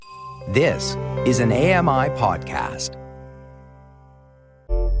This is an AMI podcast.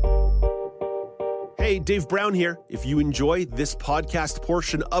 Hey, Dave Brown here. If you enjoy this podcast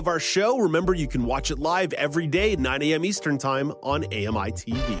portion of our show, remember you can watch it live every day at 9 a.m. Eastern Time on AMI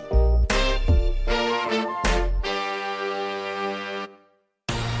TV.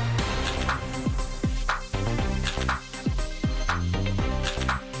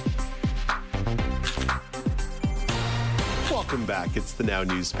 Welcome back. It's the Now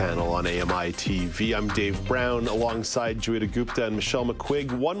News panel on AMI TV. I'm Dave Brown alongside Joeita Gupta and Michelle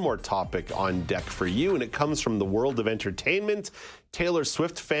McQuigge. One more topic on deck for you, and it comes from the world of entertainment. Taylor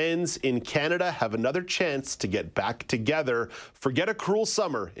Swift fans in Canada have another chance to get back together. Forget a cruel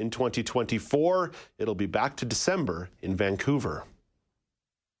summer in 2024. It'll be back to December in Vancouver.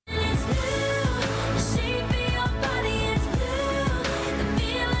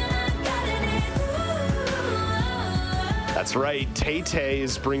 That's right. Tay-Tay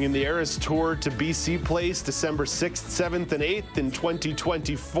is bringing the Eras Tour to BC Place December 6th, 7th, and 8th in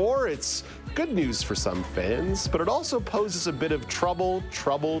 2024. It's good news for some fans, but it also poses a bit of trouble.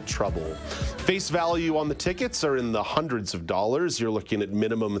 Face value on the tickets are in the hundreds of dollars. You're looking at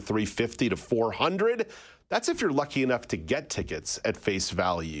minimum $350 to $400. That's if you're lucky enough to get tickets at face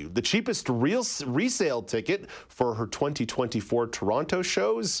value. The cheapest resale ticket for her 2024 Toronto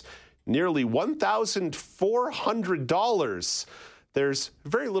shows, nearly $1,400. There's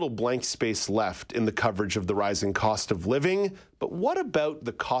very little blank space left in the coverage of the rising cost of living. But what about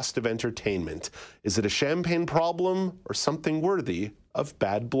the cost of entertainment? Is it a champagne problem or something worthy of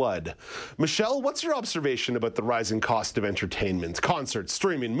bad blood? Michelle, what's your observation about the rising cost of entertainment? Concerts,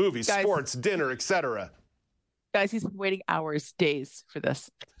 streaming, movies, sports, dinner, etc. Guys, he's been waiting hours, days for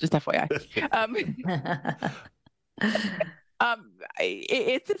this. Just FYI.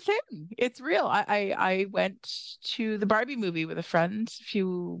 It's a thing. It's real. I went to the Barbie movie with a friend a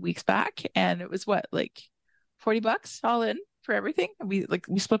few weeks back, and it was what, like $40 all in for everything. We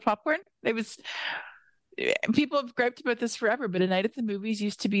split popcorn. It was. People have griped about this forever, but a night at the movies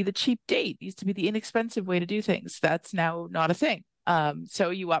used to be the cheap date. Used to be the inexpensive way to do things. That's now not a thing.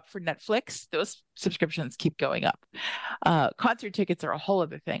 So you opt for Netflix, those subscriptions keep going up. Concert tickets are a whole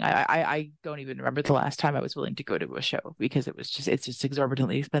other thing. I don't even remember the last time I was willing to go to a show because it's just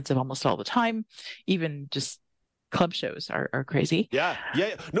exorbitantly expensive almost all the time. Even just club shows are crazy. Yeah.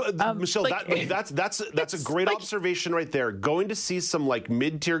 No, Michelle, that's a great observation right there. Going to see some like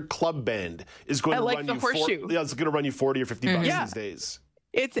mid-tier club band is going to run you it's going to run you $40 or $50 these days.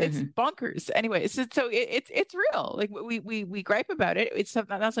 It's bonkers. Anyway, so it's real. Like we gripe about it. It's not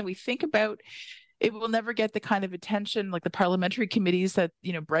something we think about. It will never get the kind of attention like the parliamentary committees that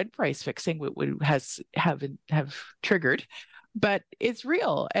bread price fixing have triggered. But it's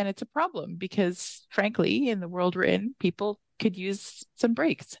real and it's a problem because, frankly, in the world we're in, people could use some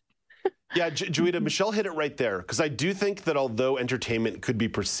breaks. Yeah, Joeita, Michelle hit it right there, because I do think that although entertainment could be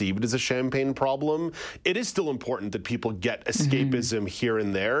perceived as a champagne problem, it is still important that people get escapism here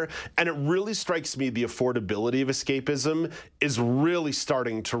and there. And it really strikes me the affordability of escapism is really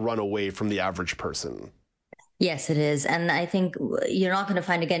starting to run away from the average person. Yes, it is. And I think you're not going to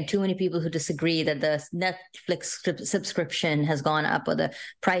find, again, too many people who disagree that the Netflix subscription has gone up or the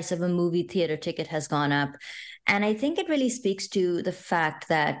price of a movie theater ticket has gone up. And I think it really speaks to the fact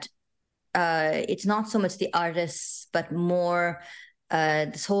that it's not so much the artists, but more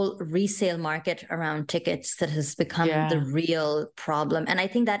this whole resale market around tickets that has become the real problem. And I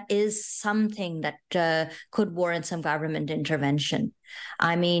think that is something that could warrant some government intervention.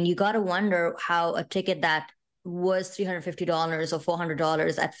 I mean, you got to wonder how a ticket that was $350 or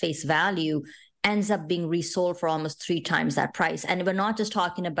 $400 at face value ends up being resold for almost 3 times that price. And we're not just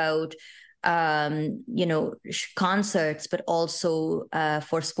talking about concerts, but also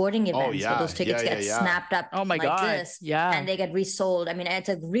for sporting events. So those tickets get snapped up this, and they get resold. I mean, it's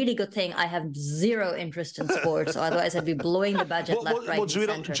a really good thing. I have zero interest in sports, otherwise I'd be blowing the budget left, right, and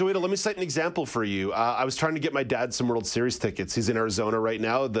center. Joeita, let me cite an example for you. I was trying to get my dad some World Series tickets. He's in Arizona right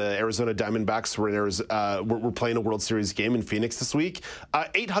now. The Arizona Diamondbacks we're playing a World Series game in Phoenix this week.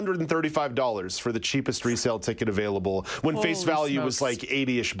 $835 for the cheapest resale ticket available when face value was like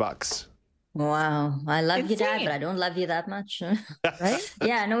 $80-ish bucks. Wow. I love you, Dad, but I don't love you that much. Right?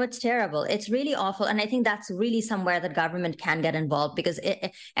 Yeah, no, it's terrible. It's really awful. And I think that's really somewhere that government can get involved because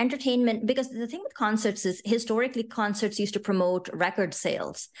entertainment, because the thing with concerts is historically concerts used to promote record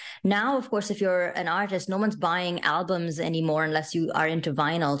sales. Now, of course, if you're an artist, no one's buying albums anymore unless you are into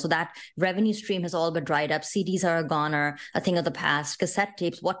vinyl. So that revenue stream has all but dried up. CDs are a goner, a thing of the past. Cassette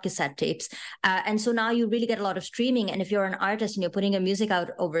tapes, what cassette tapes? And so now you really get a lot of streaming. And if you're an artist and you're putting your music out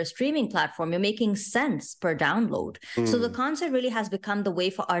over a streaming platform, platform. You're making cents per download. So the concert really has become the way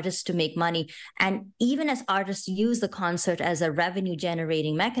for artists to make money. And even as artists use the concert as a revenue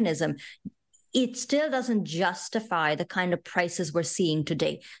generating mechanism, it still doesn't justify the kind of prices we're seeing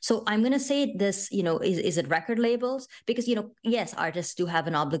today. So I'm going to say this, is it record labels? Because, yes, artists do have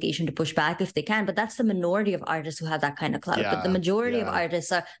an obligation to push back if they can, but that's the minority of artists who have that kind of clout. But the majority of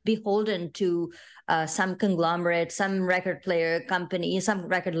artists are beholden to some conglomerate, some record player company, some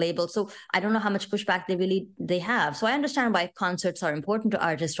record label. So I don't know how much pushback they have. So I understand why concerts are important to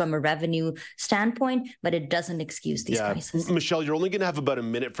artists from a revenue standpoint, but it doesn't excuse these prices. Michelle, you're only going to have about a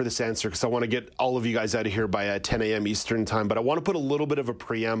minute for this answer because I want to get all of you guys out of here by 10 a.m. Eastern time. But I want to put a little bit of a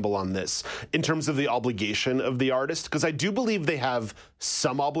preamble on this in terms of the obligation of the artist, because I do believe they have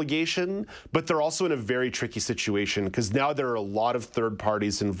some obligation, but they're also in a very tricky situation because now there are a lot of third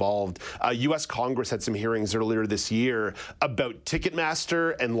parties involved. U.S. Congress had some hearings earlier this year about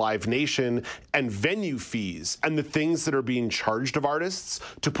Ticketmaster and Live Nation and venue fees and the things that are being charged of artists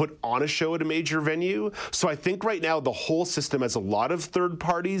to put on a show at a major venue. So I think right now the whole system has a lot of third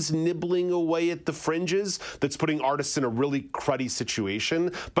parties nibbling away at the fringes that's putting artists in a really cruddy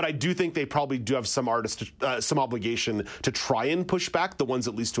situation. But I do think they probably do have some artists, some obligation to try and push back, the ones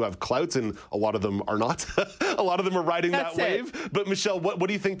at least who have clout, and a lot of them are not. A lot of them are riding that wave. But Michelle, what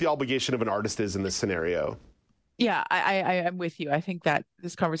do you think the obligation of an artist is in this scenario? Yeah, I am with you. I think that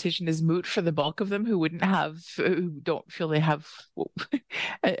this conversation is moot for the bulk of them who don't feel they have,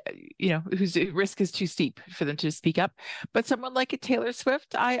 whose risk is too steep for them to speak up. But someone like a Taylor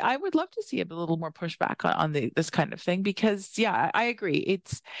Swift, I would love to see a little more pushback on this kind of thing because, I agree.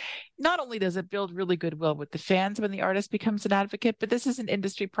 It's not only does it build really goodwill with the fans when the artist becomes an advocate, but this is an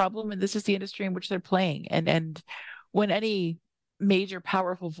industry problem and this is the industry in which they're playing. And when any major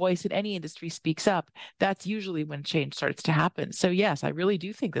powerful voice in any industry speaks up, that's usually when change starts to happen. So yes, I really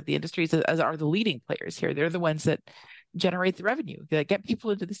do think that the industries are the leading players here. They're the ones that generate the revenue, that get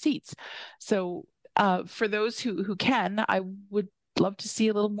people into the seats. So for those who can, I would love to see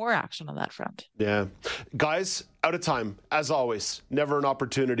a little more action on that front. Yeah. Guys, out of time. As always, never an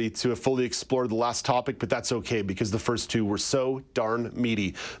opportunity to fully explore the last topic, but that's okay because the first two were so darn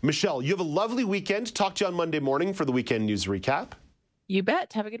meaty. Michelle, you have a lovely weekend. Talk to you on Monday morning for the weekend news recap. You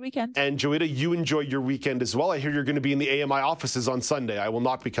bet. Have a good weekend. And Joeita, you enjoy your weekend as well. I hear you're going to be in the AMI offices on Sunday. I will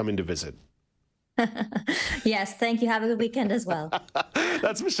not be coming to visit. Yes, thank you. Have a good weekend as well.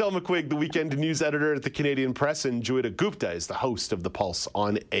 That's Michelle McQuigge, the weekend news editor at the Canadian Press, and Joeita Gupta is the host of The Pulse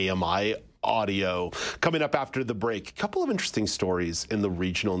on AMI Audio. Coming up after the break, a couple of interesting stories in the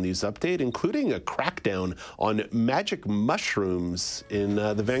regional news update, including a crackdown on magic mushrooms in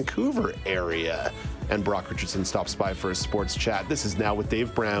the Vancouver area. And Brock Richardson stops by for a sports chat. This is Now with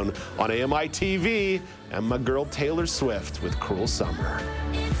Dave Brown on AMI TV, and my girl Taylor Swift with Cruel Summer.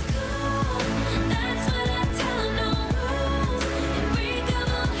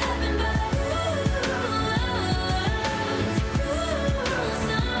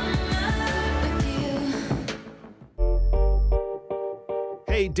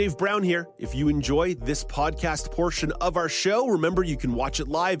 Hey, Dave Brown here. If you enjoy this podcast portion of our show, remember you can watch it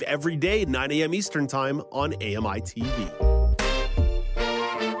live every day at 9 a.m. Eastern Time on AMI TV.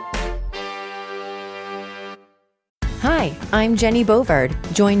 Hi, I'm Jenny Bovard.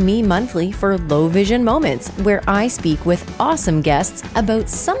 Join me monthly for Low Vision Moments, where I speak with awesome guests about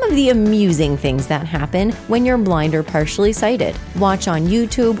some of the amusing things that happen when you're blind or partially sighted. Watch on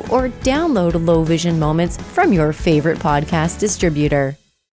YouTube or download Low Vision Moments from your favorite podcast distributor.